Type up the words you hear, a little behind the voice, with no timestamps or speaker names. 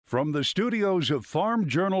From the studios of Farm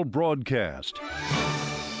Journal Broadcast,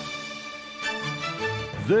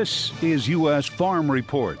 this is U.S. Farm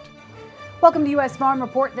Report. Welcome to U.S. Farm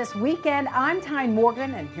Report this weekend. I'm Tyne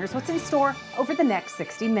Morgan, and here's what's in store over the next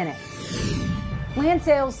 60 minutes. Land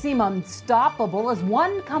sales seem unstoppable as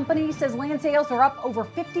one company says land sales are up over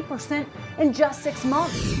 50% in just 6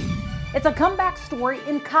 months. It's a comeback story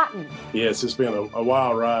in cotton. Yes, it's been a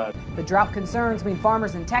wild ride. The drought concerns mean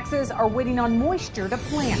farmers in Texas are waiting on moisture to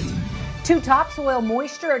plant. Two topsoil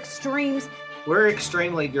moisture extremes. We're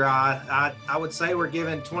extremely dry. I would say we're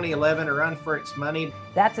giving 2011 a run for its money.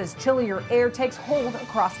 That's as chillier air takes hold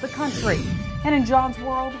across the country. And in John's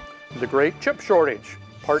world, the great chip shortage,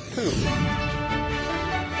 part 2.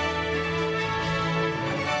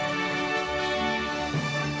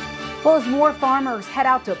 Well, as more farmers head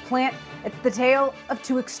out to plant, it's the tale of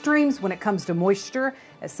two extremes when it comes to moisture,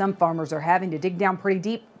 as some farmers are having to dig down pretty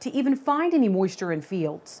deep to even find any moisture in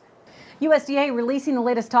fields. USDA releasing the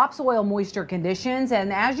latest topsoil moisture conditions,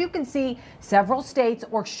 and as you can see, several states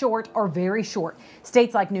are short or very short.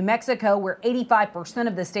 States like New Mexico, where 85%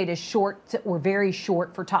 of the state is short or very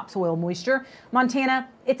short for topsoil moisture. Montana,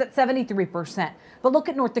 it's at 73%. But look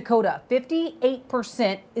at North Dakota,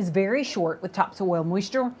 58% is very short with topsoil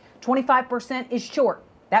moisture, 25% is short.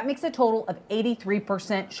 That makes a total of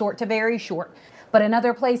 83% short to very short. But in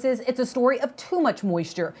other places, it's a story of too much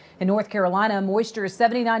moisture. In North Carolina, moisture is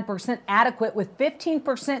 79% adequate with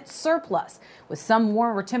 15% surplus. With some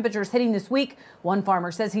warmer temperatures hitting this week, one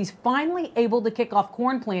farmer says he's finally able to kick off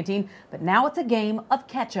corn planting, but now it's a game of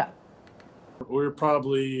catch up. We're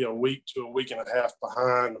probably a week to a week and a half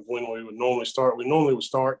behind of when we would normally start. We normally would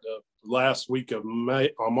start the last week of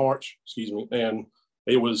March, and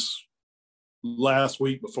it was last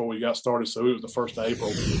week before we got started, so it was the 1st of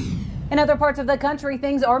April. In other parts of the country,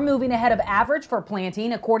 things are moving ahead of average for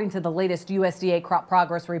planting, according to the latest USDA crop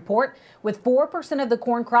progress report, with 4% of the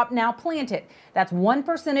corn crop now planted. That's 1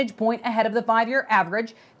 percentage point ahead of the 5-year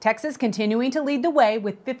average. Texas continuing to lead the way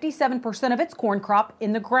with 57% of its corn crop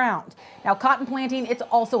in the ground. Now, cotton planting, it's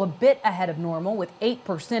also a bit ahead of normal with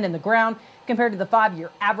 8% in the ground compared to the 5-year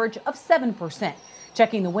average of 7%.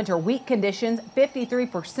 Checking the winter wheat conditions,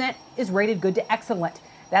 53% is rated good to excellent.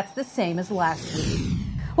 That's the same as last week.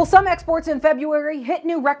 Well, some exports in February hit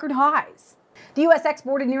new record highs. The U.S.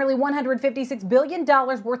 exported nearly $156 billion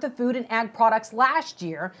worth of food and ag products last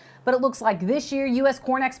year, but it looks like this year U.S.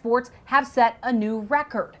 corn exports have set a new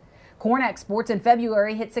record. Corn exports in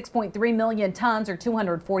February hit 6.3 million tons or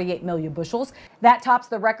 248 million bushels. That tops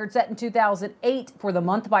the record set in 2008 for the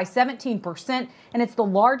month by 17%, and it's the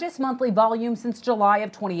largest monthly volume since July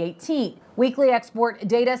of 2018. Weekly export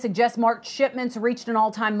data suggests March shipments reached an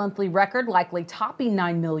all-time monthly record, likely topping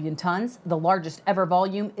 9 million tons. The largest ever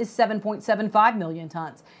volume is 7.75 million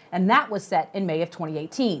tons, and that was set in May of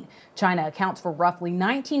 2018. China accounts for roughly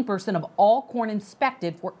 19% of all corn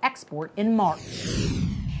inspected for export in March.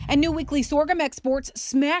 And new weekly sorghum exports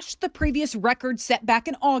smashed the previous record set back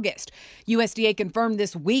in August. USDA confirmed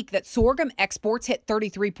this week that sorghum exports hit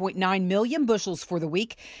 33.9 million bushels for the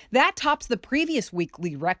week. That tops the previous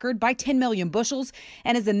weekly record by 10 million bushels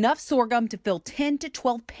and is enough sorghum to fill 10 to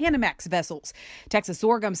 12 Panamax vessels. Texas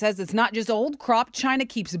Sorghum says it's not just old crop China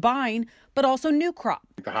keeps buying, but also new crop.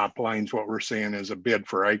 The High Plains, what we're seeing is a bid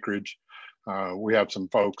for acreage. We have some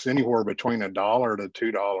folks anywhere between $1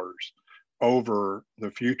 to $2 over the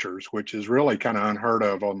futures, which is really kind of unheard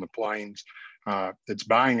of on the plains. It's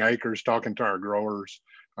buying acres, talking to our growers,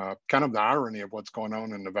 kind of the irony of what's going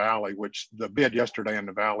on in the valley, which the bid yesterday in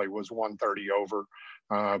the valley was 130 over.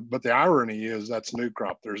 But the irony is that's new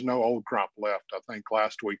crop. There's no old crop left. I think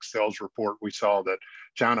last week's sales report, we saw that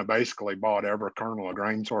China basically bought every kernel of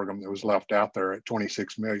grain sorghum that was left out there at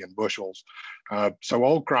 26 million bushels. So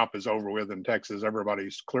old crop is over with in Texas.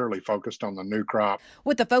 Everybody's clearly focused on the new crop.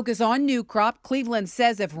 With the focus on new crop, Cleveland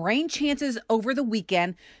says if rain chances over the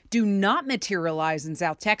weekend do not materialize in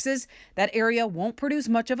South Texas, that area won't produce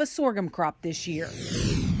much of a sorghum crop this year.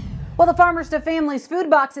 Well, the Farmers to Families Food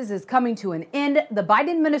Boxes is coming to an end. The Biden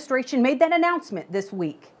administration made that announcement this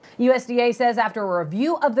week. USDA says after a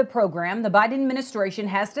review of the program, the Biden administration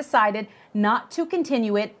has decided not to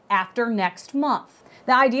continue it after next month.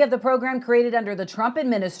 The idea of the program created under the Trump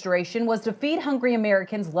administration was to feed hungry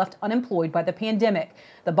Americans left unemployed by the pandemic.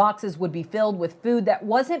 The boxes would be filled with food that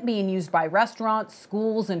wasn't being used by restaurants,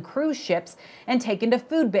 schools, and cruise ships and taken to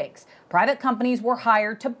food banks. Private companies were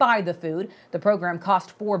hired to buy the food. The program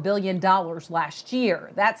cost $4 billion last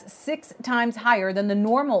year. That's 6 times higher than the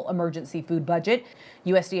normal emergency food budget.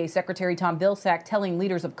 USDA Secretary Tom Vilsack telling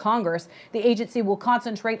leaders of Congress the agency will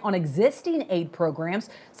concentrate on existing aid programs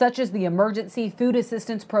such as the Emergency Food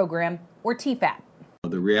Assistance Program, or TFAP.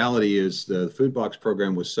 The reality is the food box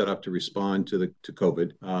program was set up to respond to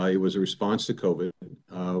COVID. It was a response to COVID.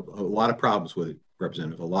 A lot of problems with it,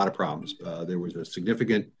 Representative, a lot of problems. There was a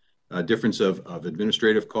significant difference of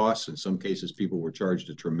administrative costs. In some cases, people were charged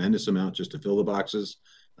a tremendous amount just to fill the boxes.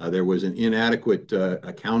 There was an inadequate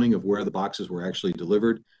accounting of where the boxes were actually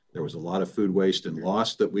delivered. There was a lot of food waste and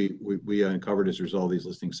loss that we uncovered as a result of these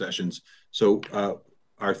listening sessions. So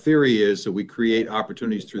our theory is that we create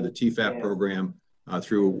opportunities through the TFAP program,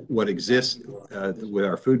 through what exists with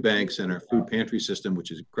our food banks and our food pantry system, which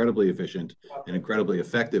is incredibly efficient and incredibly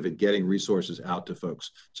effective at getting resources out to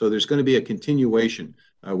folks. So there's going to be a continuation.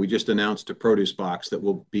 We just announced a produce box that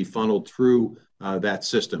will be funneled through that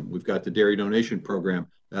system. We've got the dairy donation program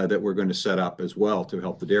that we're going to set up as well to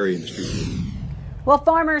help the dairy industry. Well,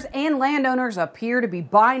 farmers and landowners appear to be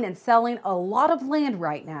buying and selling a lot of land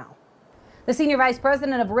right now. The Senior Vice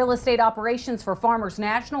President of Real Estate Operations for Farmers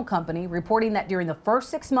National Company reporting that during the first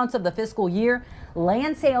 6 months of the fiscal year,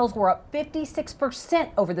 land sales were up 56%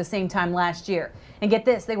 over the same time last year. And get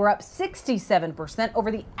this, they were up 67%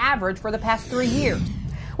 over the average for the past 3 years.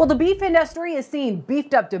 Well, the beef industry is seeing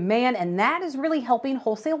beefed up demand, and that is really helping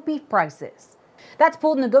wholesale beef prices. That's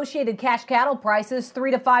pulled negotiated cash cattle prices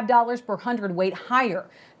 $3 to $5 per hundredweight higher.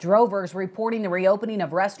 Drovers reporting the reopening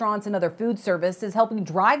of restaurants and other food service is helping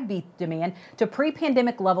drive beef demand to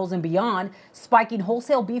pre-pandemic levels and beyond, spiking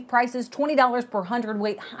wholesale beef prices $20 per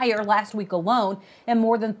hundredweight higher last week alone and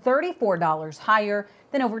more than $34 higher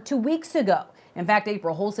than over 2 weeks ago. In fact,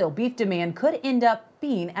 April wholesale beef demand could end up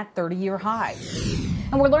being at 30-year highs.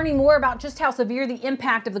 And we're learning more about just how severe the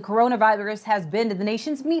impact of the coronavirus has been to the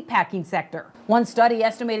nation's meatpacking sector. One study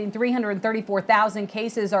estimating 334,000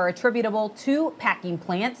 cases are attributable to packing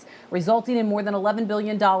plants, resulting in more than $11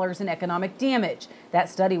 billion in economic damage. That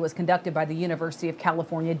study was conducted by the University of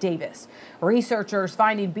California, Davis. Researchers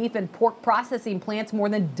finding beef and pork processing plants more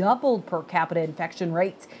than doubled per capita infection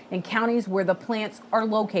rates in counties where the plants are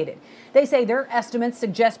located. They say their estimates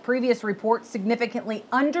suggest previous reports significantly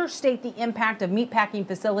understate the impact of meatpacking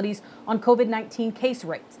facilities on COVID-19 case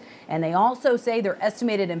rates. And they also say their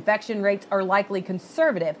estimated infection rates are likely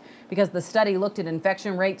conservative because the study looked at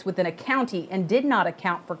infection rates within a county and did not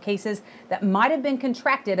account for cases that might have been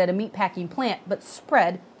contracted at a meatpacking plant but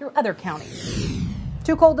spread through other counties.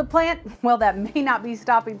 Too cold to plant? Well, that may not be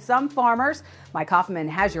stopping some farmers. Mike Hoffman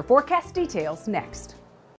has your forecast details next.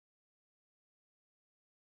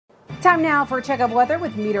 Time now for a check of weather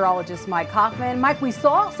with meteorologist Mike Hoffman. Mike, we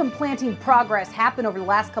saw some planting progress happen over the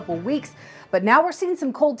last couple of weeks, but now we're seeing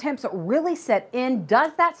some cold temps really set in.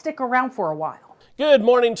 Does that stick around for a while? Good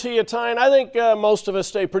morning to you, Tyne. I think most of us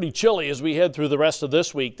stay pretty chilly as we head through the rest of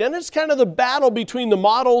this week. Then it's kind of the battle between the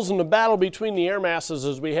models and the battle between the air masses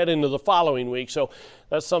as we head into the following week. So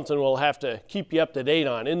that's something we'll have to keep you up to date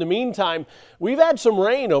on. In the meantime, we've had some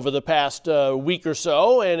rain over the past week or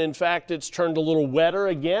so, and in fact, it's turned a little wetter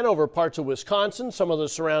again over parts of Wisconsin, some of the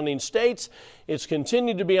surrounding states. It's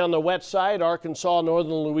continued to be on the wet side. Arkansas,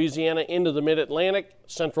 northern Louisiana, into the mid-Atlantic.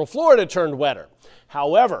 Central Florida turned wetter.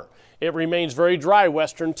 However, it remains very dry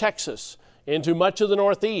western Texas into much of the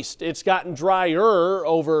northeast. It's gotten drier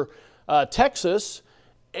over Texas,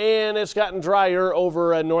 and it's gotten drier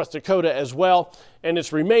over North Dakota as well. And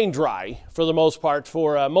it's remained dry for the most part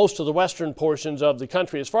for most of the western portions of the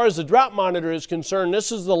country. As far as the drought monitor is concerned,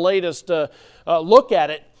 this is the latest look at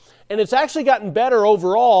it. And it's actually gotten better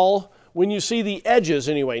overall when you see the edges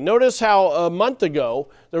anyway. Notice how a month ago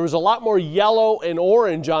there was a lot more yellow and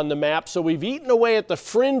orange on the map, so we've eaten away at the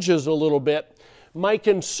fringes a little bit. My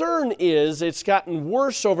concern is it's gotten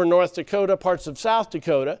worse over North Dakota, parts of South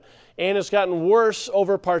Dakota, and it's gotten worse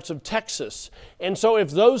over parts of Texas. And so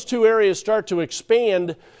if those two areas start to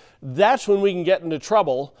expand, that's when we can get into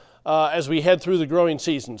trouble as we head through the growing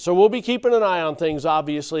season. So we'll be keeping an eye on things,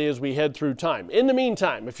 obviously, as we head through time. In the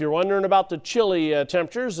meantime, if you're wondering about the chilly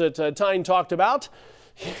temperatures that Tyne talked about,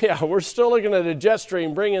 yeah, we're still looking at a jet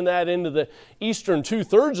stream bringing that into the eastern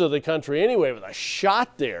two-thirds of the country anyway, with a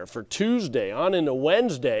shot there for Tuesday on into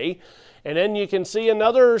Wednesday. And then you can see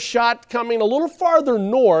another shot coming a little farther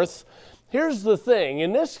north. Here's the thing.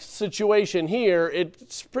 In this situation here,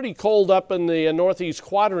 it's pretty cold up in the northeast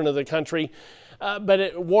quadrant of the country. But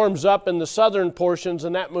it warms up in the southern portions,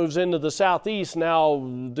 and that moves into the southeast.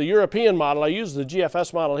 Now, the European model, I use the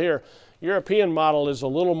GFS model here, European model is a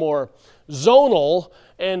little more zonal,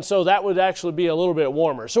 and so that would actually be a little bit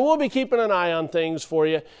warmer. So we'll be keeping an eye on things for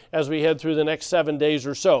you as we head through the next 7 days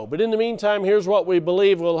or so. But in the meantime, here's what we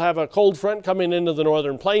believe. We'll have a cold front coming into the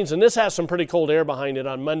northern plains, and this has some pretty cold air behind it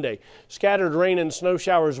on Monday. Scattered rain and snow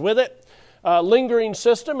showers with it. lingering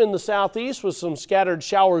system in the southeast with some scattered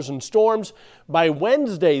showers and storms. By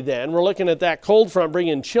Wednesday then, we're looking at that cold front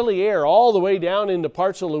bringing chilly air all the way down into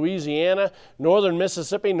parts of Louisiana, northern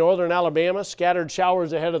Mississippi, northern Alabama, scattered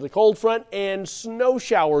showers ahead of the cold front and snow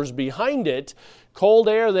showers behind it. Cold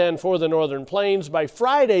air then for the northern plains. By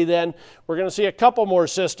Friday then, we're going to see a couple more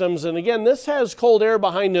systems. And again, this has cold air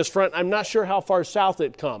behind this front. I'm not sure how far south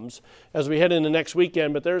it comes as we head into next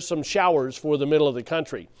weekend, but there's some showers for the middle of the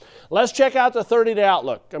country. Let's check out the 30-day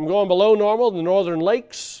outlook. I'm going below normal, the northern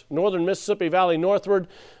lakes, northern Mississippi Valley northward,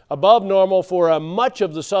 above normal for much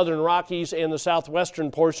of the southern Rockies and the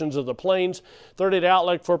southwestern portions of the plains. 30-day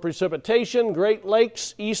outlook for precipitation, Great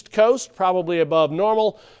Lakes, East Coast, probably above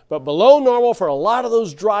normal, but below normal for a lot of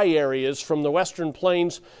those dry areas from the western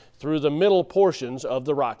plains through the middle portions of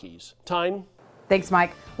the Rockies. Tyne? Thanks,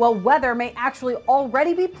 Mike. Well, weather may actually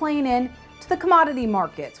already be playing in to the commodity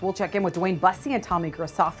markets. We'll check in with Dwayne Bussey and Tommy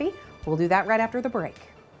Grisafi. We'll do that right after the break.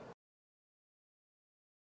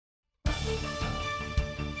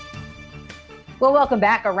 Well, welcome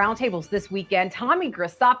back. Our roundtables this weekend. Tommy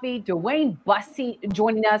Grisafi, Dwayne Bussey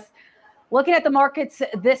joining us. Looking at the markets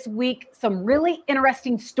this week, some really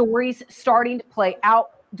interesting stories starting to play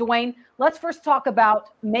out. Dwayne, let's first talk about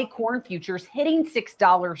May corn futures hitting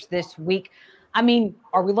 $6 this week. I mean,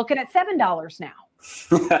 are we looking at $7 now?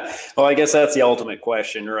 Well, I guess that's the ultimate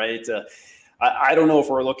question, right? I don't know if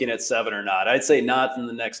we're looking at 7 or not. I'd say not in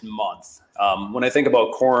the next month. When I think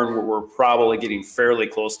about corn, we're probably getting fairly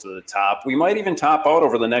close to the top. We might even top out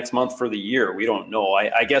over the next month for the year. We don't know.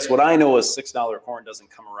 I guess what I know is $6 corn doesn't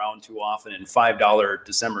come around too often, and $5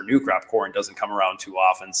 December new crop corn doesn't come around too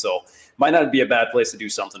often. So might not be a bad place to do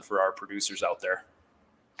something for our producers out there.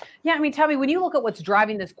 Yeah, I mean, Tommy, when you look at what's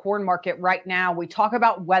driving this corn market right now, we talk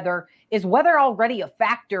about weather. Is weather already a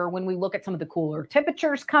factor when we look at some of the cooler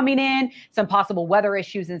temperatures coming in, some possible weather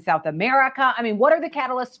issues in South America? I mean, what are the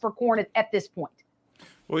catalysts for corn at this point?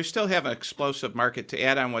 Well, we still have an explosive market. To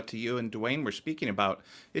add on what you and Dwayne were speaking about,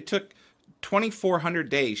 it took 2,400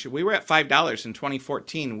 days. We were at $5 in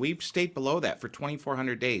 2014. We stayed below that for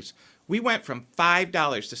 2,400 days. We went from $5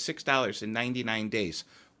 to $6 in 99 days.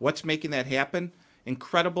 What's making that happen?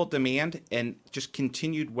 Incredible demand and just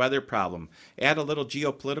continued weather problem. Add a little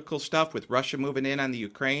geopolitical stuff with Russia moving in on the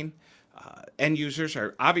Ukraine. End users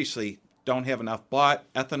are obviously don't have enough bought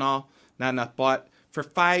ethanol, not enough bought. For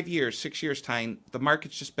 5 years, 6 years time, the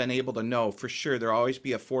market's just been able to know for sure there'll always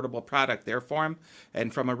be affordable product there for them.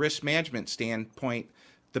 And from a risk management standpoint,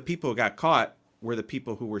 the people who got caught were the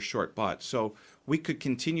people who were short bought. So we could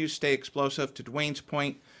continue to stay explosive. To Dwayne's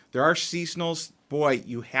point, there are seasonals. Boy,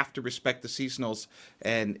 you have to respect the seasonals,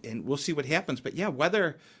 and we'll see what happens. But yeah,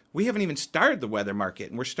 weather, we haven't even started the weather market,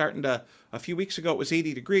 and we're starting to, a few weeks ago it was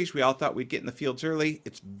 80 degrees. We all thought we'd get in the fields early.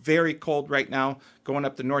 It's very cold right now, going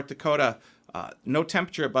up to North Dakota. No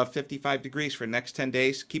temperature above 55 degrees for the next 10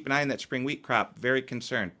 days. Keep an eye on that spring wheat crop. Very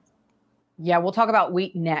concerned. Yeah, we'll talk about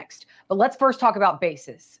wheat next. But let's first talk about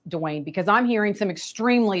basis, Dwayne, because I'm hearing some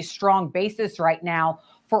extremely strong basis right now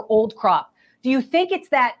for old crop. Do you think it's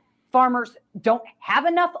that farmers don't have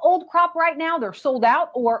enough old crop right now? They're sold out,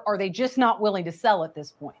 or are they just not willing to sell at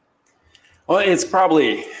this point? Well, it's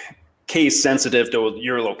probably case sensitive to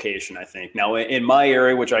your location, I think. Now, in my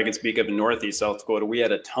area, which I can speak of in Northeast South Dakota, we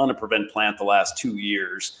had a ton of prevent plant the last 2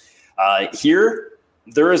 years. Here,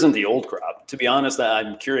 there isn't the old crop. To be honest,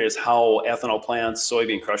 I'm curious how ethanol plants,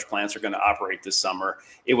 soybean crush plants are going to operate this summer.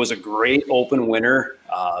 It was a great open winter.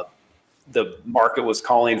 The market was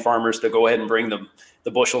calling farmers to go ahead and bring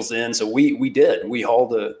the bushels in. So we did. We hauled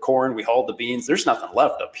the corn, we hauled the beans. There's nothing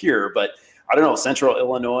left up here, but I don't know, Central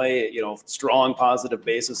Illinois, strong positive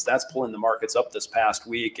basis, that's pulling the markets up this past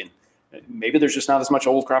week. And maybe there's just not as much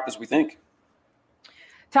old crop as we think.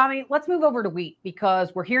 Tommy, let's move over to wheat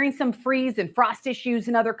because we're hearing some freeze and frost issues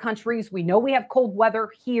in other countries. We know we have cold weather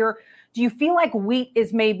here. Do you feel like wheat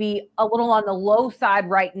is maybe a little on the low side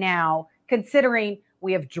right now, considering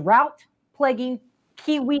we have drought plaguing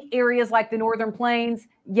key wheat areas like the Northern Plains,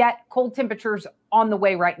 yet cold temperatures on the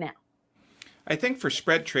way right now? I think for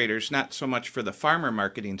spread traders, not so much for the farmer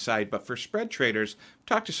marketing side, but for spread traders, I've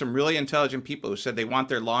talked to some really intelligent people who said they want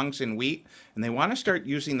their longs in wheat and they want to start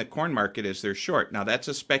using the corn market as their short. Now, that's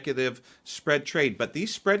a speculative spread trade, but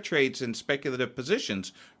these spread trades and speculative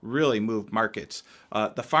positions really move markets.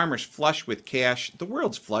 The farmer's flush with cash. The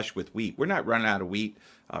world's flush with wheat. We're not running out of wheat.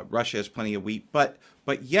 Russia has plenty of wheat, but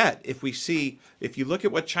yet, if you look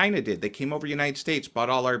at what China did, they came over the United States, bought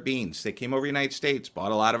all our beans. They came over the United States,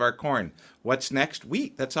 bought a lot of our corn. What's next?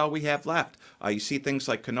 Wheat. That's all we have left. You see things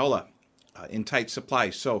like canola. in tight supply.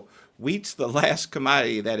 So wheat's the last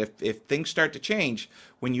commodity that if things start to change,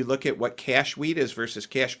 when you look at what cash wheat is versus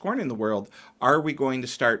cash corn in the world, are we going to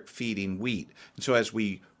start feeding wheat? And so as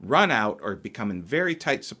we run out or become in very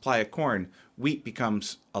tight supply of corn, wheat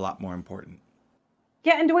becomes a lot more important.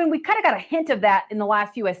 Yeah, and Dwayne, we kind of got a hint of that in the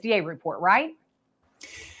last USDA report, right?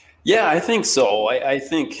 Yeah, I think so. I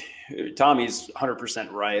think Tommy's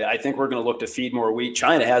 100% right. I think we're going to look to feed more wheat.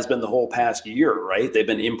 China has been the whole past year, right? They've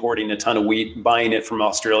been importing a ton of wheat, buying it from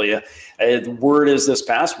Australia. The word is this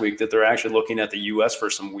past week that they're actually looking at the U.S.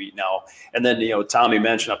 for some wheat now. And then, Tommy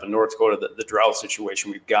mentioned up in North Dakota the drought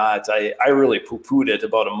situation we've got. I really poo-pooed it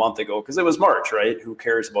about a month ago because it was March, right? Who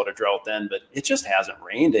cares about a drought then? But it just hasn't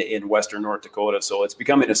rained in western North Dakota. So it's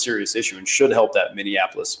becoming a serious issue and should help that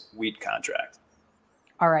Minneapolis wheat contract.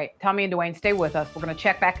 All right, Tommy and Dwayne, stay with us. We're going to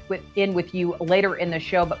check back in with you later in the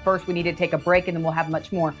show, but first we need to take a break, and then we'll have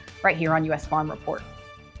much more right here on U.S. Farm Report.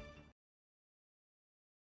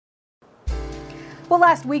 Well,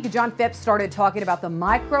 last week, John Phipps started talking about the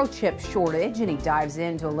microchip shortage, and he dives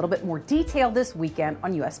into a little bit more detail this weekend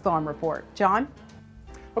on U.S. Farm Report. John?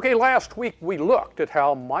 Okay, last week we looked at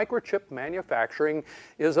how microchip manufacturing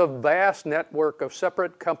is a vast network of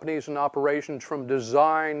separate companies and operations from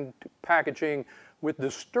design to packaging, with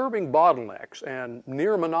disturbing bottlenecks and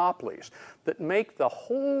near monopolies that make the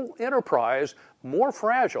whole enterprise more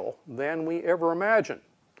fragile than we ever imagined,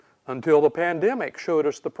 until the pandemic showed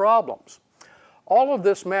us the problems. All of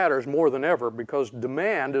this matters more than ever because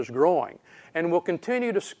demand is growing and will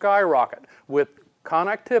continue to skyrocket with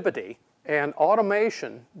connectivity and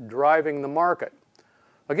automation driving the market.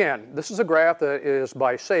 Again, this is a graph that is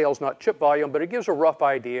by sales, not chip volume, but it gives a rough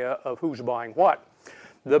idea of who's buying what.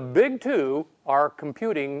 The big two are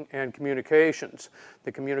computing and communications.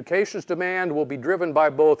 The communications demand will be driven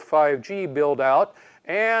by both 5G build-out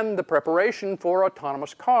and the preparation for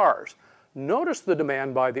autonomous cars. Notice the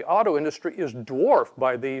demand by the auto industry is dwarfed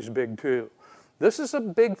by these big two. This is a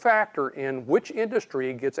big factor in which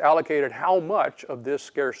industry gets allocated how much of this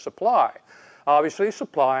scarce supply. Obviously,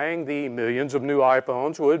 supplying the millions of new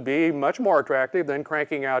iPhones would be much more attractive than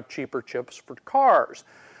cranking out cheaper chips for cars.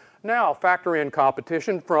 Now, factor in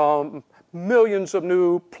competition from millions of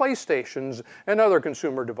new PlayStations and other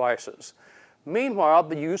consumer devices. Meanwhile,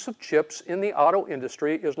 the use of chips in the auto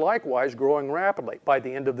industry is likewise growing rapidly. By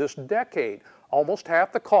the end of this decade, almost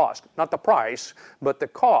half the cost, not the price, but the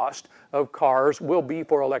cost of cars will be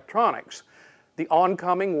for electronics. The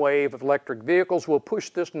oncoming wave of electric vehicles will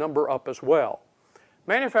push this number up as well.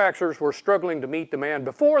 Manufacturers were struggling to meet demand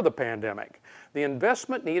before the pandemic. The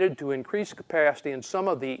investment needed to increase capacity in some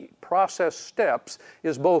of the process steps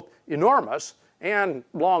is both enormous and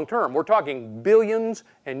long-term. We're talking billions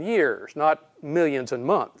and years, not millions and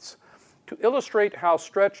months. To illustrate how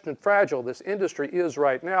stretched and fragile this industry is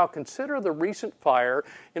right now, consider the recent fire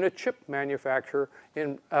in a chip manufacturer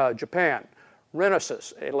in Japan,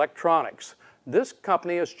 Renesas Electronics. This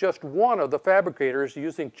company is just one of the fabricators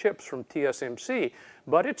using chips from TSMC,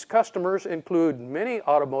 but its customers include many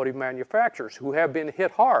automotive manufacturers who have been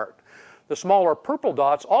hit hard. The smaller purple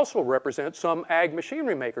dots also represent some ag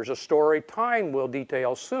machinery makers, a story Tyne will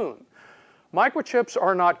detail soon. Microchips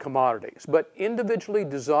are not commodities, but individually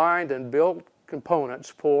designed and built components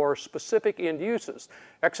for specific end uses.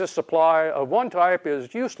 Excess supply of one type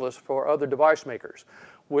is useless for other device makers.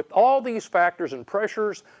 With all these factors and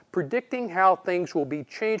pressures, predicting how things will be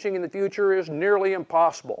changing in the future is nearly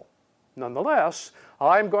impossible. Nonetheless,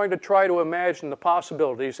 I'm going to try to imagine the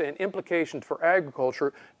possibilities and implications for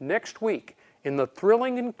agriculture next week in the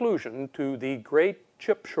thrilling inclusion to the great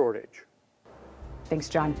chip shortage. Thanks,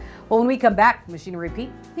 John. Well, when we come back, Machinery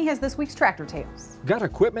Pete, he has this week's Tractor Tales. Got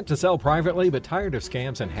equipment to sell privately but tired of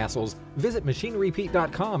scams and hassles? Visit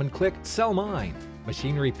MachineryPete.com and click Sell Mine.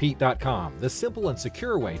 MachineryPete.com, the simple and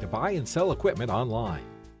secure way to buy and sell equipment online.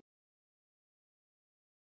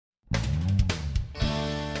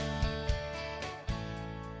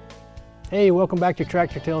 Hey, welcome back to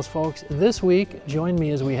Tractor Tales, folks. This week, join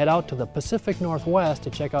me as we head out to the Pacific Northwest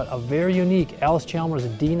to check out a very unique Allis-Chalmers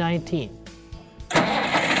D19.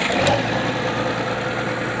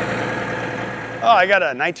 I got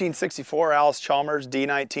a 1964 Allis-Chalmers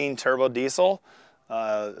D19 turbo diesel.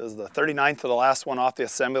 It was the 39th of the last one off the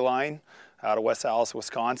assembly line out of West Allis,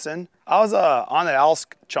 Wisconsin. I was on the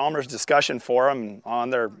Allis-Chalmers discussion forum on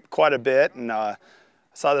there quite a bit, and I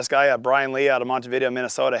saw this guy, Brian Lee out of Montevideo,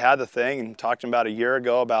 Minnesota, had the thing and talked to him about a year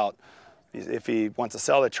ago about if he wants to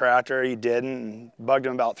sell the tractor. He didn't, and bugged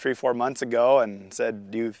him about 3-4 months ago and said,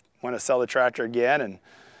 do you want to sell the tractor again? And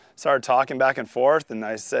started talking back and forth, and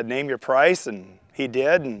I said, name your price, and he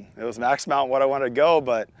did, and it was max amount what I wanted to go,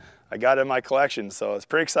 but I got it in my collection, so I was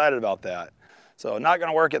pretty excited about that. So not going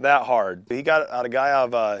to work it that hard. He got a guy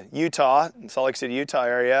out of Utah, in Salt Lake City, Utah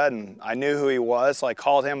area, and I knew who he was, so I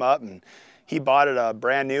called him up, and he bought it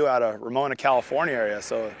brand new out of Ramona, California area.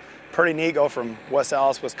 So pretty neat, go from West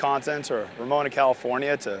Allis, Wisconsin to Ramona,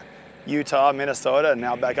 California to Utah, Minnesota, and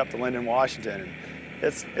now back up to Linden, Washington. And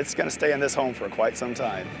it's going to stay in this home for quite some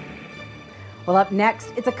time. Well, up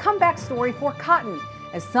next, it's a comeback story for cotton,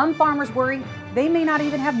 as some farmers worry they may not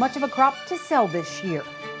even have much of a crop to sell this year.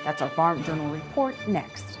 That's our Farm Journal report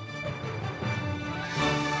next.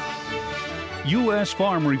 U.S.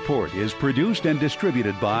 Farm Report is produced and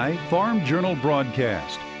distributed by Farm Journal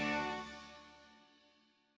Broadcast.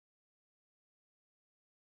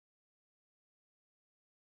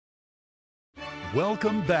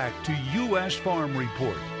 Welcome back to U.S. Farm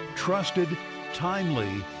Report. Trusted, timely,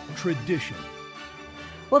 tradition.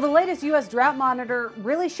 Well, the latest U.S. drought monitor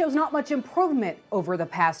really shows not much improvement over the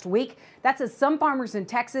past week. That's as some farmers in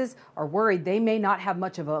Texas are worried they may not have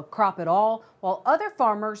much of a crop at all, while other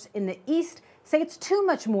farmers in the east say it's too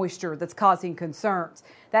much moisture that's causing concerns.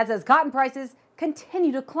 That's as cotton prices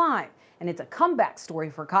continue to climb. And it's a comeback story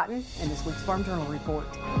for cotton in this week's Farm Journal report.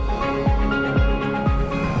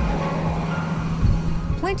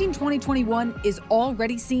 Planting 2021 is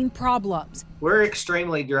already seeing problems. We're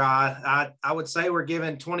extremely dry. I would say we're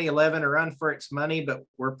giving 2011 a run for its money, but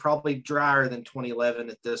we're probably drier than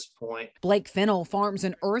 2011 at this point. Blake Fennell farms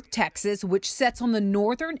in Earth, Texas, which sits on the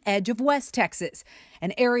northern edge of West Texas,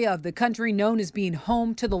 an area of the country known as being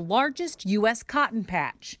home to the largest U.S. cotton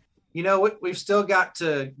patch. You know, we've still got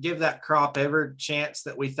to give that crop every chance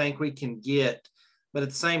that we think we can get, but at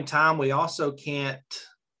the same time, we also can't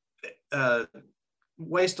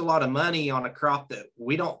waste a lot of money on a crop that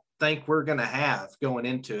we don't think we're going to have going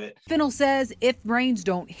into it. Fennell says if rains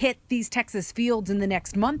don't hit these Texas fields in the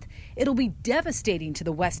next month, it'll be devastating to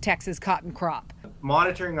the West Texas cotton crop.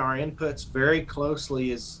 Monitoring our inputs very closely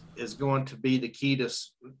is going to be the key to,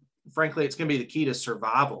 frankly, it's going to be the key to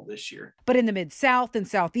survival this year. But in the Mid-South and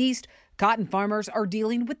Southeast, cotton farmers are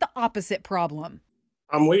dealing with the opposite problem.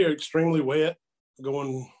 We are extremely wet.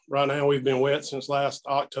 Right now, we've been wet since last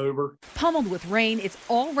October. Pummeled with rain, it's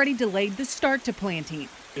already delayed the start to planting.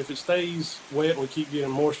 If it stays wet and we keep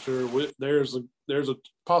getting moisture, there's a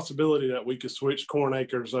possibility that we could switch corn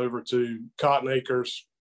acres over to cotton acres,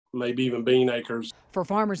 maybe even bean acres. For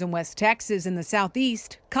farmers in West Texas and the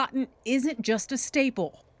Southeast, cotton isn't just a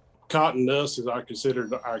staple. Cotton to us is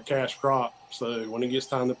considered our cash crop. So when it gets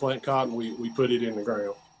time to plant cotton, we put it in the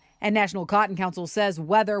ground. And National Cotton Council says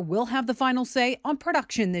weather will have the final say on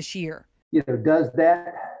production this year. You know, does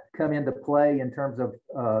that come into play in terms of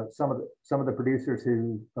some of the producers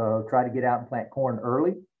who try to get out and plant corn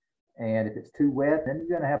early? And if it's too wet, then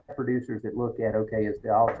you're going to have producers that look at, okay, is the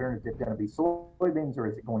alternative going to be soybeans or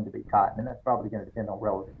is it going to be cotton? And that's probably going to depend on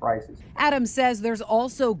relative prices. Adams says there's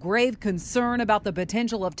also grave concern about the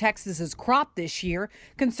potential of Texas's crop this year,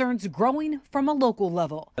 concerns growing from a local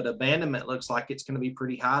level. But abandonment looks like it's going to be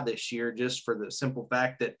pretty high this year just for the simple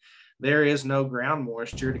fact that there is no ground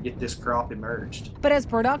moisture to get this crop emerged. But as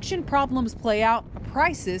production problems play out,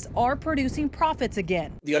 prices are producing profits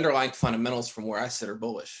again. The underlying fundamentals from where I sit are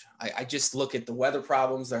bullish. I just look at the weather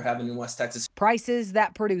problems they're having in West Texas. Prices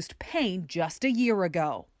that produced pain just a year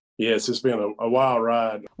ago. Yes, it's been a wild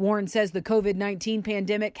ride. Warren says the COVID-19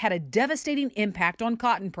 pandemic had a devastating impact on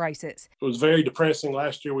cotton prices. It was very depressing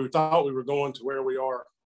last year. We thought we were going to where we are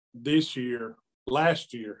this year,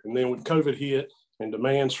 last year. And then when COVID hit, and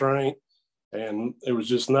demand shrank, and there was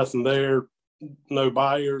just nothing there, no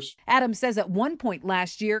buyers. Adams says at one point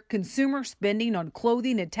last year, consumer spending on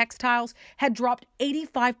clothing and textiles had dropped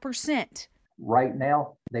 85%. Right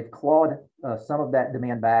now, they've clawed some of that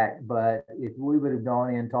demand back, but if we would have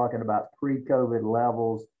gone in talking about pre-COVID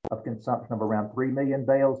levels of consumption of around 3 million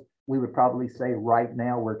bales, we would probably say right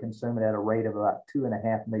now we're consuming at a rate of about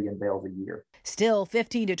 2.5 million bales a year. Still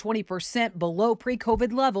 15 to 20% below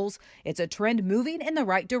pre-COVID levels, it's a trend moving in the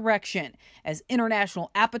right direction as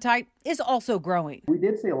international appetite is also growing. We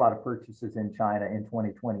did see a lot of purchases in China in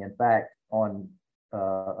 2020. In fact, on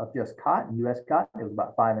of just cotton, U.S. cotton, it was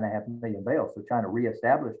about 5.5 million bales. So China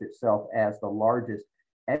reestablished itself as the largest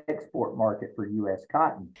export market for U.S.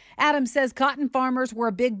 cotton. Adams says cotton farmers were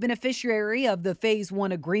a big beneficiary of the Phase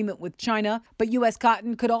 1 agreement with China, but U.S.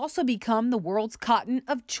 cotton could also become the world's cotton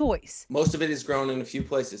of choice. Most of it is grown in a few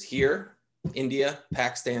places here, India,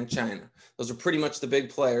 Pakistan, China. Those are pretty much the big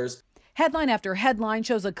players. Headline after headline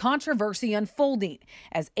shows a controversy unfolding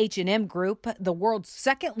as H&M Group, the world's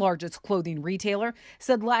second largest clothing retailer,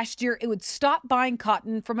 said last year it would stop buying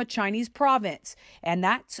cotton from a Chinese province, and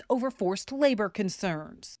that's over forced labor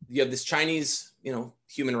concerns. You have this Chinese,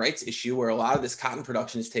 human rights issue where a lot of this cotton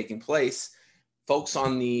production is taking place. Folks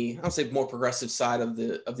on the, I would say, more progressive side of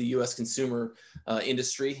the U.S. consumer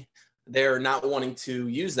industry, they're not wanting to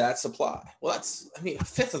use that supply. Well, that's, a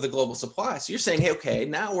fifth of the global supply. So you're saying, hey, okay,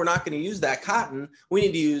 now we're not going to use that cotton. We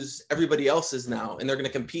need to use everybody else's now, and they're going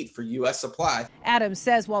to compete for U.S. supply. Adams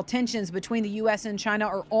says while tensions between the U.S. and China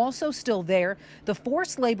are also still there, the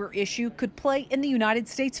forced labor issue could play in the United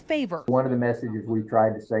States' favor. One of the messages we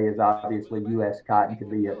tried to say is obviously U.S. cotton could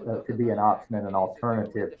be an option and an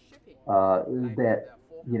alternative that,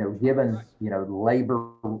 given, labor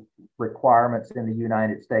requirements in the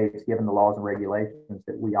United States, given the laws and regulations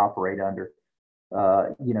that we operate under,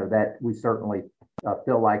 that we certainly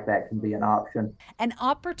feel like that can be an option. An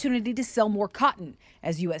opportunity to sell more cotton,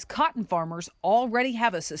 as U.S. cotton farmers already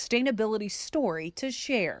have a sustainability story to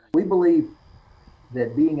share. We believe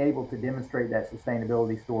that being able to demonstrate that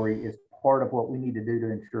sustainability story is part of what we need to do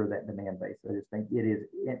to ensure that demand base. I just think it is.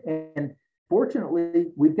 And fortunately,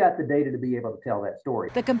 we've got the data to be able to tell that story.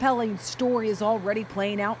 The compelling story is already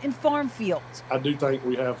playing out in farm fields. I do think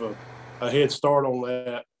we have a head start on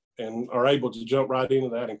that and are able to jump right into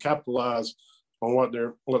that and capitalize on what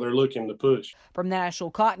they're looking to push. From the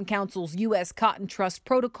National Cotton Council's U.S. Cotton Trust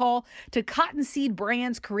Protocol to cottonseed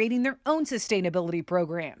brands creating their own sustainability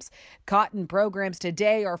programs. Cotton programs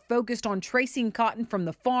today are focused on tracing cotton from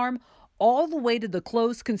the farm all the way to the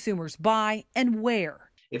clothes consumers buy and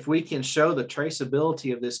wear. If we can show the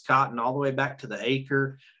traceability of this cotton all the way back to the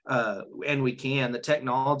acre, and the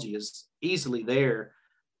technology is easily there,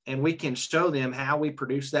 and we can show them how we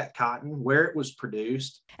produce that cotton, where it was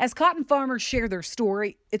produced. As cotton farmers share their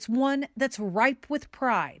story, it's one that's ripe with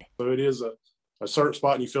pride. So it is a certain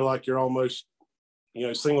spot and you feel like you're almost,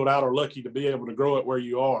 singled out or lucky to be able to grow it where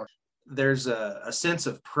you are. There's a sense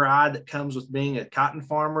of pride that comes with being a cotton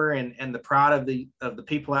farmer, and the pride of the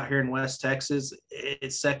people out here in West Texas,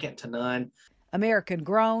 it's second to none. American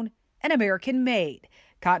grown and American made.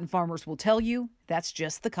 Cotton farmers will tell you that's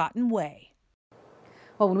just the cotton way.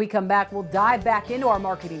 Well, when we come back, we'll dive back into our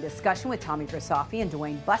marketing discussion with Tommy Grisafi and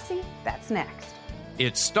Dwayne Bussey. That's next.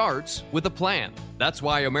 It starts with a plan. That's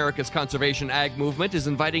why America's Conservation Ag Movement is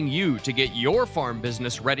inviting you to get your farm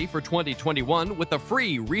business ready for 2021 with a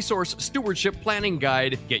free resource stewardship planning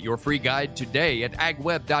guide. Get your free guide today at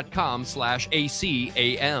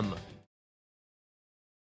agweb.com/ACAM.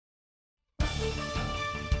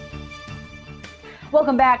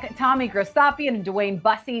 Welcome back. Tommy Grisafi and Dwayne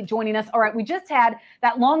Bussey joining us. All right, we just had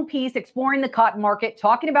that long piece exploring the cotton market,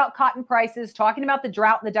 talking about cotton prices, talking about the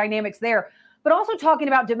drought and the dynamics there, but also talking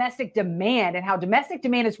about domestic demand and how domestic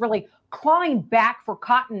demand is really clawing back for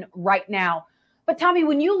cotton right now. But Tommy,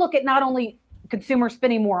 when you look at not only consumers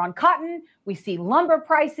spending more on cotton, we see lumber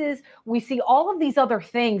prices, we see all of these other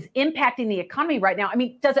things impacting the economy right now.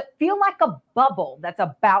 Does it feel like a bubble that's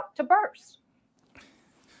about to burst?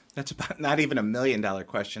 That's about not even $1 million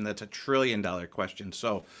question. That's $1 trillion question.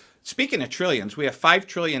 So speaking of trillions, we have $5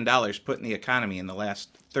 trillion put in the economy in the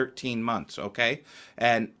last 13 months, okay?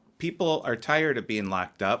 And people are tired of being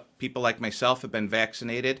locked up. People like myself have been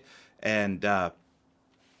vaccinated, and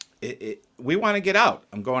we want to get out.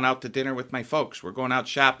 I'm going out to dinner with my folks. We're going out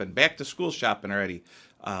shopping, back to school shopping already.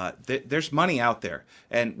 There's money out there.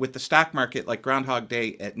 And with the stock market like Groundhog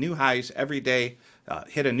Day at new highs every day,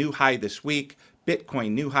 hit a new high this week,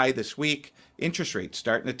 Bitcoin new high this week, interest rates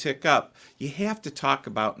starting to tick up. You have to talk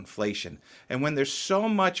about inflation. And when there's so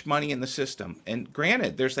much money in the system, and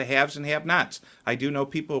granted, there's the haves and have-nots. I do know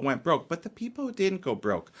people who went broke, but the people who didn't go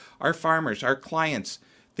broke, our farmers, our clients,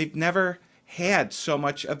 they've never had so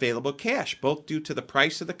much available cash, both due to the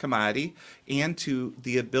price of the commodity and to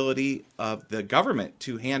the ability of the government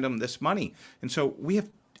to hand them this money. And so we have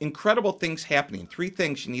incredible things happening. 3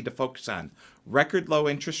 things you need to focus on: record low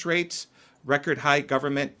interest rates, record high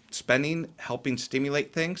government spending, helping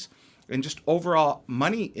stimulate things, and just overall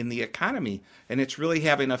money in the economy. And it's really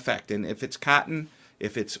having an effect. And if it's cotton,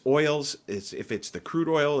 if it's oils, if it's the crude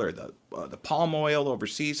oil or the palm oil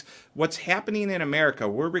overseas, what's happening in America,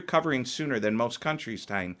 we're recovering sooner than most countries'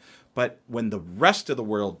 time. But when the rest of the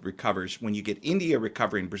world recovers, when you get India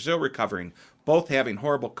recovering, Brazil recovering, both having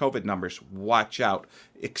horrible COVID numbers, watch out.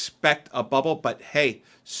 Expect a bubble. But hey,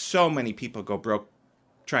 so many people go broke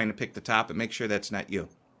trying to pick the top, and make sure that's not you.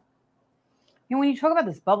 When you talk about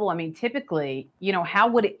this bubble, typically, how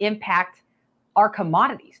would it impact our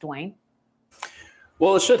commodities, Dwayne?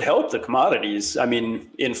 Well, it should help the commodities. I mean,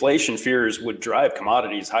 inflation fears would drive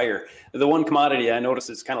commodities higher. The one commodity I notice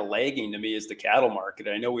is kind of lagging to me is the cattle market.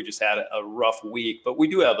 I know we just had a rough week, but we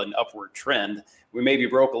do have an upward trend. We maybe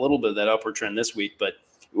broke a little bit of that upward trend this week, but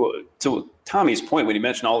to Tommy's point, when he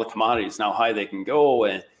mentioned all the commodities and how high they can go,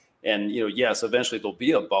 and yes, eventually there'll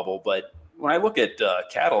be a bubble, but when I look at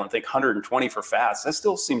cattle and think 120 for fats, that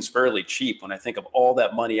still seems fairly cheap when I think of all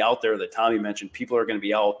that money out there that Tommy mentioned. People are going to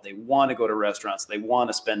be out. They want to go to restaurants. They want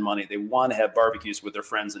to spend money. They want to have barbecues with their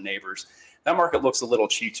friends and neighbors. That market looks a little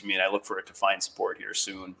cheap to me, and I look for it to find support here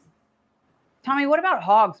soon. Tommy, what about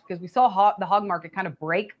hogs? Because we saw the hog market kind of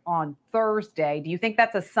break on Thursday. Do you think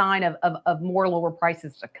that's a sign of more lower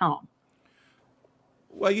prices to come?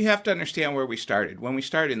 Well, you have to understand where we started. When we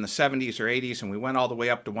started in the 70s or 80s and we went all the way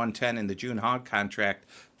up to 110 in the June hog contract,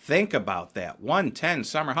 think about that, 110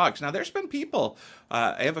 summer hogs. Now, there's been people,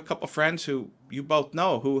 I have a couple friends who you both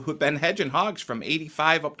know who've been hedging hogs from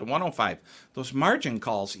 85 up to 105. Those margin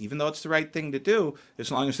calls, even though it's the right thing to do,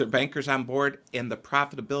 as long as their bankers on board and the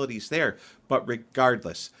profitability's there. But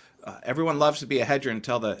regardless, everyone loves to be a hedger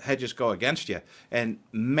until the hedges go against you. And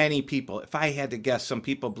many people, if I had to guess, some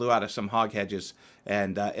people blew out of some hog hedges.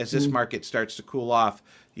 And as this market starts to cool off,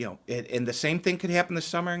 and the same thing could happen this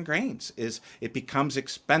summer in grains, is it becomes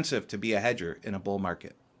expensive to be a hedger in a bull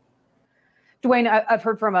market. Dwayne, I've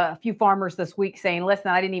heard from a few farmers this week saying,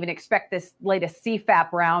 listen, I didn't even expect this latest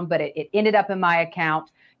CFAP round, but it ended up in my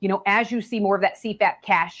account. As you see more of that CFAP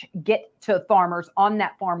cash get to farmers on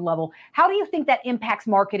that farm level, how do you think that impacts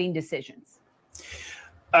marketing decisions?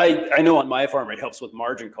 I know on my farm it helps with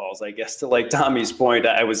margin calls. I guess to like Tommy's point,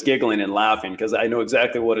 I was giggling and laughing because I know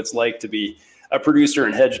exactly what it's like to be a producer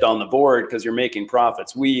and hedged on the board because you're making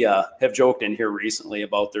profits. We have joked in here recently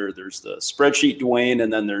about there's the spreadsheet Dwayne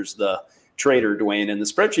and then there's the trader Dwayne. And the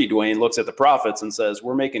spreadsheet Dwayne looks at the profits and says,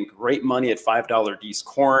 we're making great money at $5 D's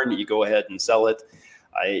corn. You go ahead and sell it.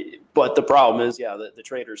 But the problem is, the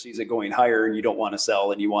trader sees it going higher and you don't want to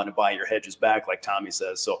sell and you want to buy your hedges back, like Tommy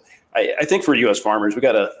says. So I think for U.S. farmers, we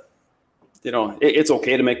got to, it's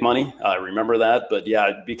okay to make money. Remember that. But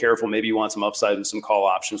be careful. Maybe you want some upside and some call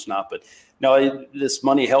options, not. But no, this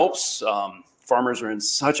money helps. Farmers are in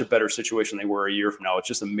such a better situation than they were a year from now. It's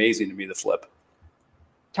just amazing to me, the flip.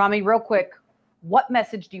 Tommy, real quick, what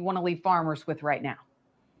message do you want to leave farmers with right now?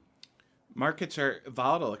 Markets are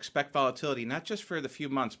volatile. Expect volatility, not just for the few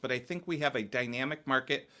months, but I think we have a dynamic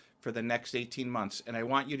market for the next 18 months. And I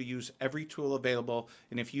want you to use every tool available.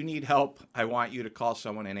 And if you need help, I want you to call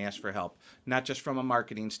someone and ask for help, not just from a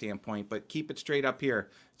marketing standpoint, but keep it straight up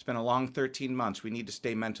here. It's been a long 13 months. We need to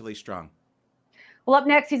stay mentally strong. Well, up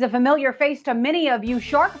next, he's a familiar face to many of you,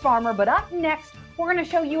 Shark Farmer. But up next, we're going to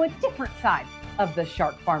show you a different side of the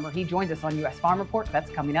Shark Farmer. He joins us on U.S. Farm Report. That's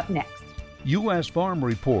coming up next. U.S. Farm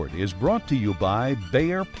Report is brought to you by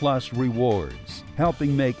Bayer Plus Rewards,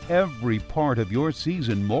 helping make every part of your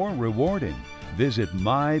season more rewarding. Visit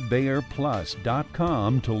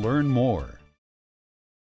mybayerplus.com to learn more.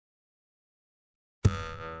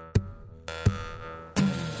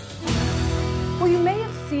 Well, you may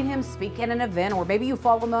have seen him speak at an event, or maybe you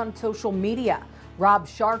follow him on social media. Rob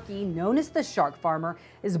Sharkey, known as the Shark Farmer,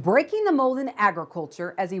 is breaking the mold in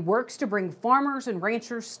agriculture as he works to bring farmers and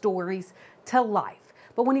ranchers' stories to life.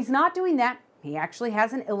 But when he's not doing that, he actually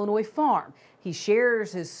has an Illinois farm. He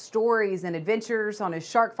shares his stories and adventures on his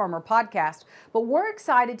Shark Farmer podcast, but we're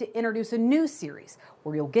excited to introduce a new series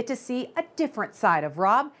where you'll get to see a different side of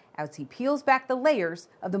Rob as he peels back the layers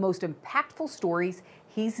of the most impactful stories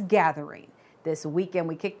he's gathering. This weekend,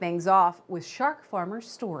 we kick things off with Shark Farmer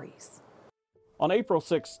Stories. On April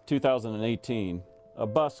 6, 2018, a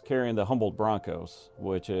bus carrying the Humboldt Broncos,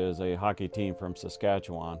 which is a hockey team from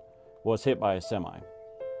Saskatchewan, was hit by a semi.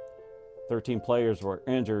 13 players were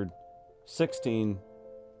injured, 16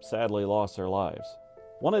 sadly lost their lives.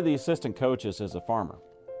 One of the assistant coaches is a farmer.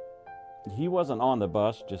 He wasn't on the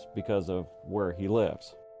bus just because of where he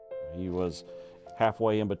lives. He was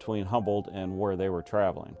halfway in between Humboldt and where they were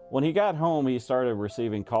traveling. When he got home, he started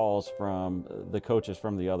receiving calls from the coaches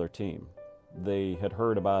from the other team. They had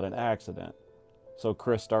heard about an accident. So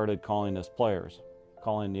Chris started calling his players,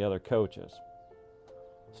 calling the other coaches,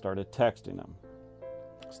 started texting them,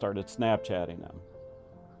 started Snapchatting them.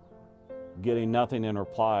 Getting nothing in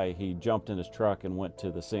reply, he jumped in his truck and went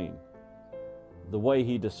to the scene. The way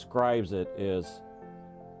he describes it is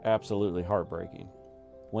absolutely heartbreaking.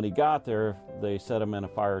 When he got there, they set him in a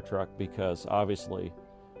fire truck because obviously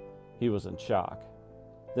he was in shock.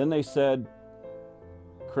 Then they said,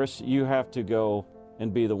 Chris, you have to go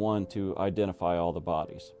and be the one to identify all the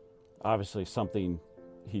bodies. Obviously something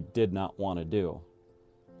he did not want to do.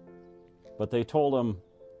 But they told him,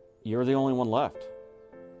 you're the only one left.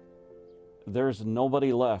 there's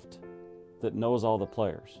nobody left that knows all the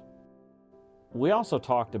players. We also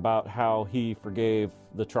talked about how he forgave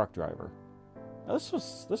the truck driver. Now,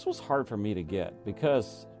 this was hard for me to get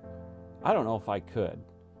because I don't know if I could.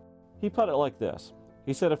 He put it like this.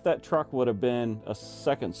 He said if that truck would have been a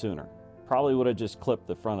second sooner, probably would have just clipped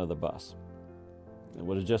the front of the bus. It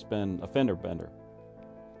would have just been a fender bender.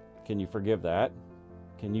 Can you forgive that?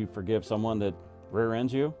 Can you forgive someone that rear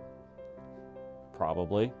ends you?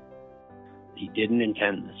 Probably. He didn't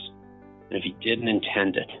intend this. And if he didn't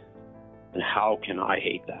intend it, then how can I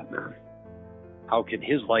hate that man? How can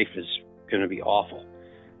his life is going to be awful?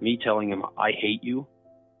 Me telling him I hate you,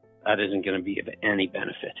 that isn't going to be of any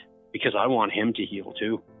benefit because I want him to heal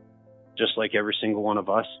too, just like every single one of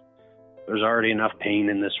us. There's already enough pain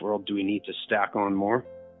in this world. Do we need to stack on more?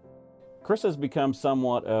 Chris has become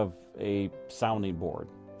somewhat of a sounding board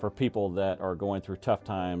for people that are going through tough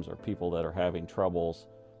times or people that are having troubles.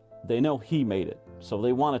 They know he made it, so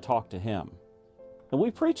they want to talk to him. And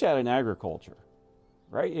we preach that in agriculture,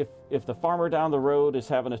 right? If the farmer down the road is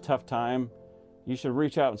having a tough time, you should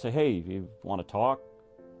reach out and say, hey, you want to talk?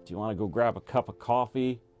 Do you want to go grab a cup of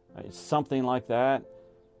coffee? Something like that.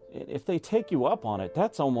 If they take you up on it,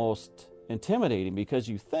 that's almost intimidating because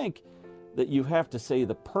you think that you have to say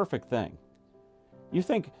the perfect thing. You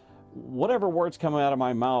think whatever words come out of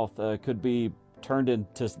my mouth could be turned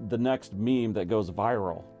into the next meme that goes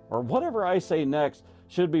viral, or whatever I say next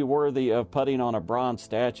should be worthy of putting on a bronze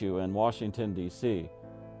statue in Washington, D.C.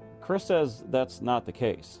 Chris says that's not the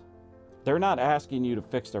case. They're not asking you to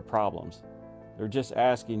fix their problems. They're just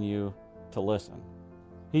asking you to listen.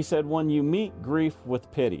 He said, when you meet grief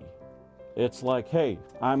with pity, it's like, hey,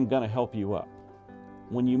 I'm going to help you up.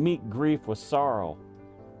 When you meet grief with sorrow,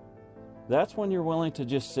 that's when you're willing to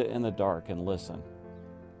just sit in the dark and listen.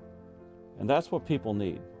 And that's what people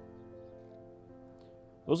need.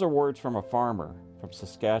 Those are words from a farmer from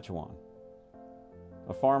Saskatchewan,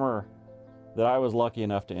 a farmer that I was lucky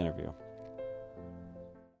enough to interview.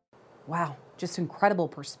 Wow, just incredible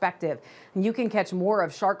perspective. And you can catch more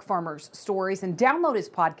of Shark Farmer's stories and download his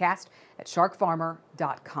podcast at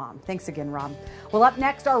sharkfarmer.com. Thanks again, Rob. Well, up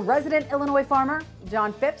next, our resident Illinois farmer,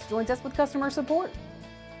 John Phipps, joins us with customer support.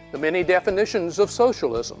 The many definitions of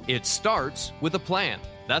socialism. It starts with a plan.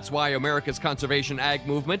 That's why America's Conservation Ag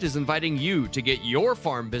Movement is inviting you to get your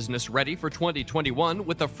farm business ready for 2021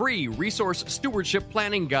 with a free resource stewardship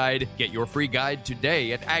planning guide. Get your free guide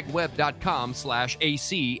today at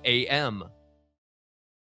agweb.com/ACAM.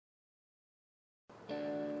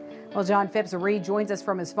 Well, John Phipps joins us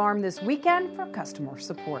from his farm this weekend for customer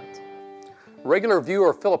support. Regular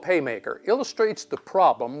viewer Philip Haymaker illustrates the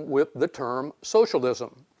problem with the term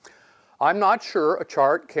socialism. I'm not sure a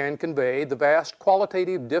chart can convey the vast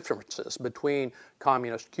qualitative differences between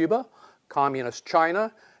communist Cuba, communist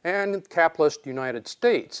China, and capitalist United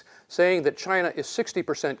States. Saying that China is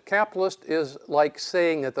 60% capitalist is like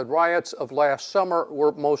saying that the riots of last summer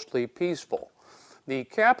were mostly peaceful. The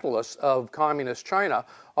capitalists of communist China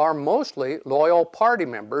are mostly loyal party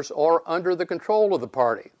members or under the control of the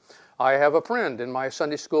party. I have a friend in my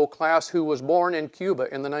Sunday school class who was born in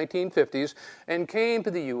Cuba in the 1950s and came to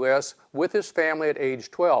the U.S. with his family at age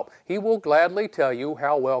 12. He will gladly tell you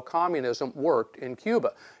how well communism worked in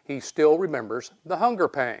Cuba. He still remembers the hunger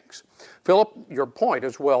pangs. Philip, your point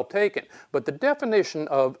is well taken, but the definition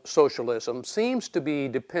of socialism seems to be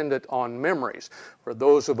dependent on memories. For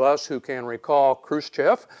those of us who can recall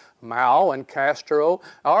Khrushchev, Mao, and Castro,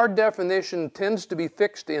 our definition tends to be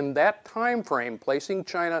fixed in that time frame, placing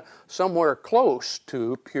China somewhere close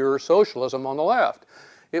to pure socialism on the left.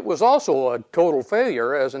 It was also a total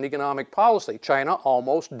failure as an economic policy. China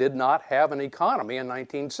almost did not have an economy in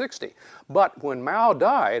 1960. But when Mao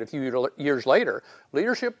died a few years later,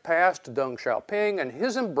 leadership passed to Deng Xiaoping, and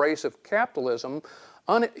his embrace of capitalism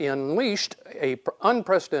unleashed an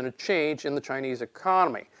unprecedented change in the Chinese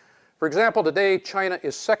economy. For example, today, China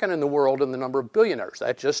is second in the world in the number of billionaires.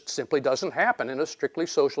 That just simply doesn't happen in a strictly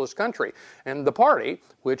socialist country. And the party,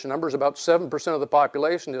 which numbers about 7% of the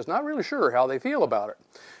population, is not really sure how they feel about it.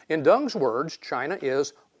 In Deng's words, China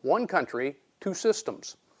is one country, two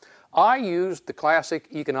systems. I used the classic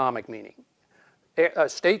economic meaning,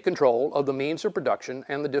 state control of the means of production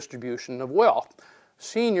and the distribution of wealth.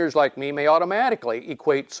 Seniors like me may automatically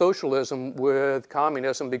equate socialism with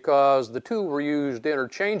communism because the two were used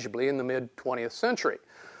interchangeably in the mid-20th century.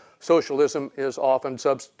 Socialism is often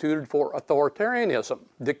substituted for authoritarianism,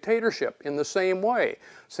 dictatorship in the same way,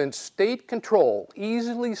 since state control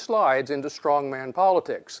easily slides into strongman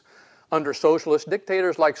politics. Under socialist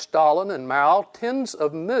dictators like Stalin and Mao, tens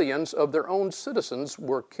of millions of their own citizens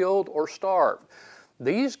were killed or starved.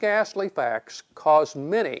 These ghastly facts cause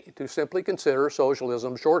many to simply consider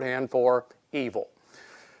socialism shorthand for evil.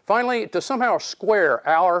 Finally, to somehow square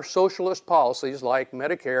our socialist policies like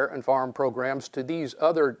Medicare and farm programs to these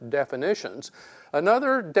other definitions,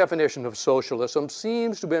 another definition of socialism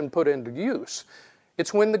seems to have been put into use.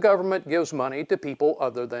 It's when the government gives money to people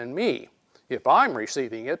other than me. If I'm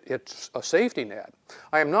receiving it, it's a safety net.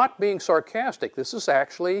 I am not being sarcastic. This is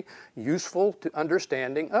actually useful to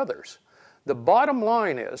understanding others. The bottom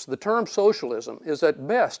line is the term socialism is at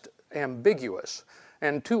best ambiguous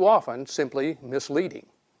and too often simply misleading.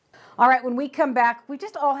 All right, when we come back, we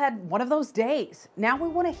just all had one of those days. Now we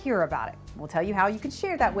want to hear about it. We'll tell you how you can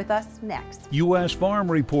share that with us next. U.S. Farm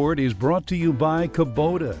Report is brought to you by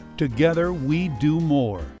Kubota. Together we do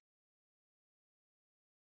more.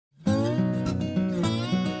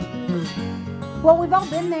 Well, we've all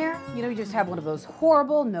been there. You just have one of those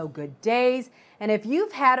horrible, no good days. And if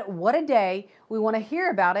you've had what a day, we want to hear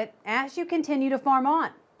about it as you continue to farm on.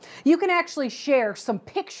 You can actually share some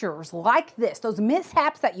pictures like this, those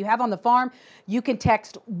mishaps that you have on the farm. You can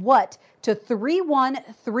text WHAT to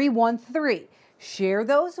 31313. Share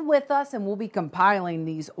those with us and we'll be compiling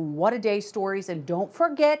these what a day stories. And don't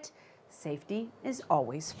forget, safety is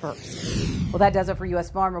always first. Well, that does it for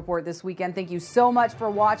U.S. Farm Report this weekend. Thank you so much for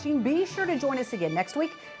watching. Be sure to join us again next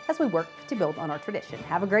week as we work to build on our tradition.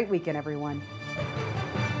 Have a great weekend, everyone.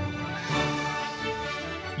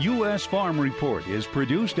 U.S. Farm Report is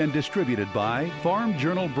produced and distributed by Farm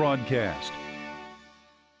Journal Broadcast.